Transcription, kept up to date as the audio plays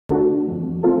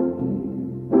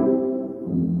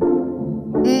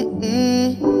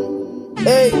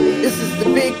Hey, this is the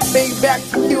big payback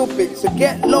to Cupid. So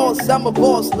get lost, I'm a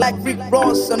boss like Rick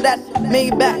Ross on that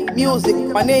Payback music.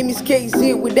 My name is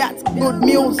Keizy with that good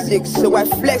music. So I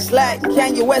flex like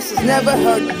Kanye West has never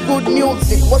heard good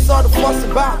music. What's all the fuss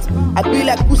about? I be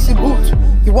like Pussy Boot.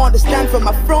 You understand from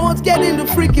my front, get in the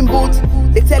freaking boot.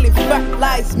 They telling fat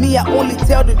lies, me I only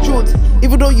tell the truth.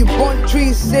 Even though you burn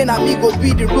trees, saying I'm me go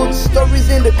be the root. Stories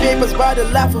in the papers by the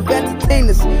life of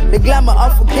entertainers. The glamour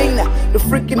of a gainer, the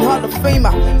freaking Hall of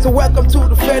Famer. So welcome to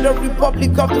the Federal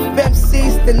Republic of the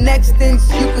FMCs. The next things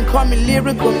you can call me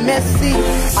lyrical messy.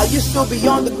 I used to be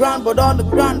on the ground, but on the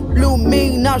ground blew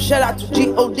me. Now shout out to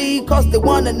G.O.D. cause they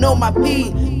wanna know my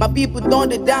P. My people don't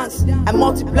they dance, I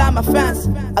multiply my fans.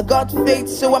 I got faith,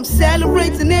 so I'm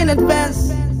celebrating in advance.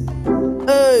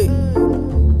 Hey,